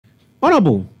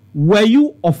Honorable, were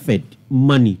you offered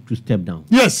money to step down?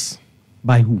 Yes.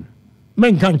 By who?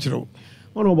 Men kanchiro.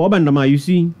 Honorable Obandama, you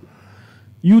see,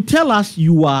 you tell us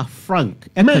you are frank.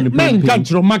 Men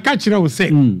kanchiro, makachiro will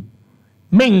say. Men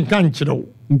kanchiro.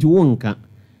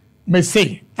 Me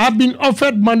say, I've been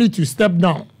offered money to step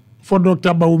down for Dr.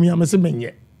 Bawumia. Me say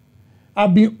menye.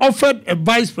 I've been offered a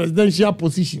vice presidential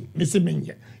position. Me say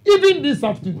menye. Even this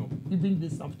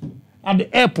afternoon, at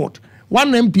the airport,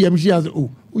 one MPM she has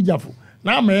Ujafu.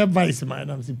 Now my advice,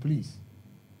 madam, say please.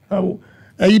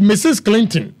 Mrs.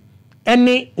 Clinton,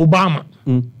 any Obama,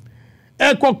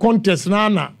 echo contest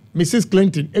na Mrs.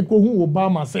 Clinton, echo who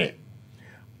Obama say,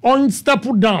 on step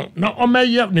down now on my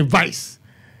vice.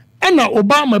 And now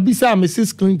Obama beside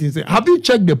Mrs. Clinton say, have you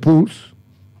checked the polls?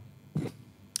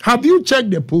 Have you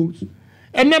checked the polls?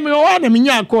 And then me one me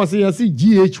nya course you see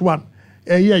GH1.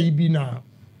 Yeah, you be now.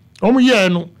 Yeah,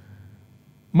 no.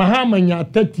 Mahama nya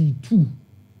 32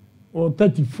 or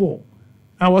 34.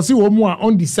 I was see one more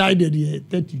undecided here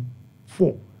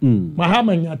 34.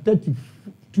 Mahama nya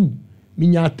 32. Me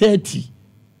nya 30.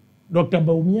 Dr.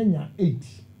 Bawumia nya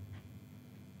 80.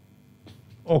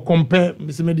 Or compare,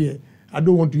 Mr. Media. I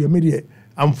don't want to hear media.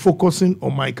 I'm focusing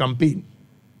on my campaign.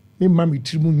 Me mami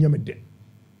trimu nyamede.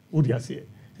 What do you say?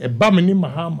 A bamini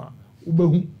Mahama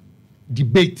ubehu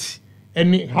debate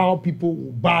and how people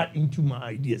will buy into my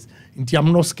ideas. Until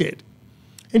I'm not scared.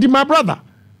 And my brother,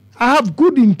 I have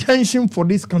good intention for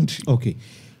this country. Okay.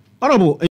 Honorable.